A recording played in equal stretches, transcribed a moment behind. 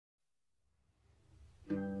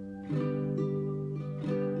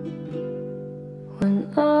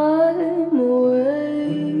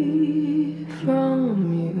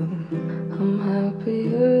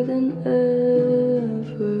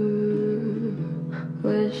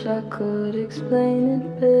Wish I could explain it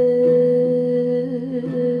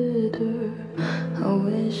better. I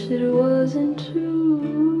wish it wasn't true.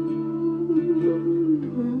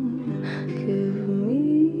 Give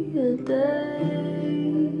me a day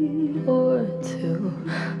or two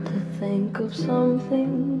to think of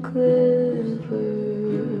something clever,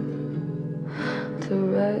 to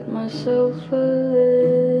write myself a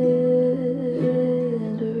letter,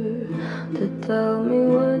 to tell me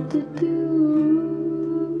what to do.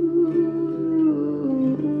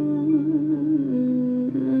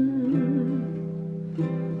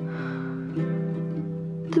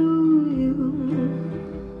 Do you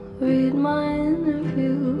read my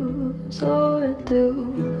interviews, or do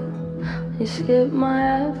you skip my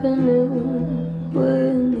avenue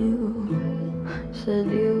when you said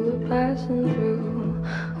you were passing through?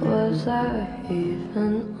 Was I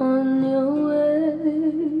even on your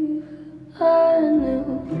wave? I knew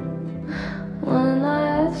when I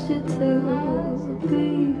asked you to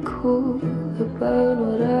be cool about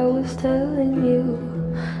what I was telling you,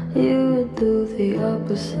 you would do the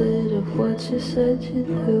opposite of what you said you'd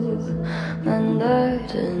do, and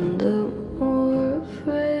I'd end up more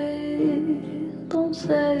afraid. Don't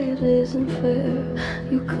say it isn't fair.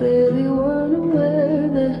 You clearly weren't aware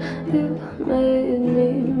that you made me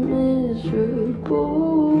miserable.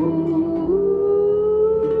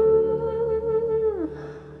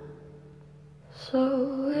 So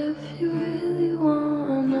if you really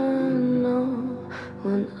wanna know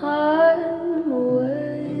when I'm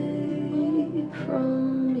away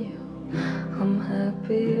from you, I'm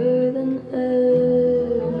happier than ever.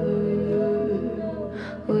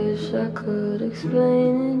 Wish I could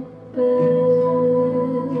explain it better.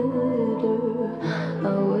 I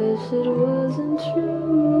wish it wasn't true.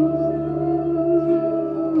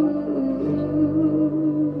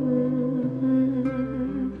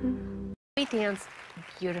 We dance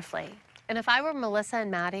beautifully. And if I were Melissa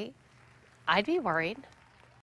and Maddie, I'd be worried.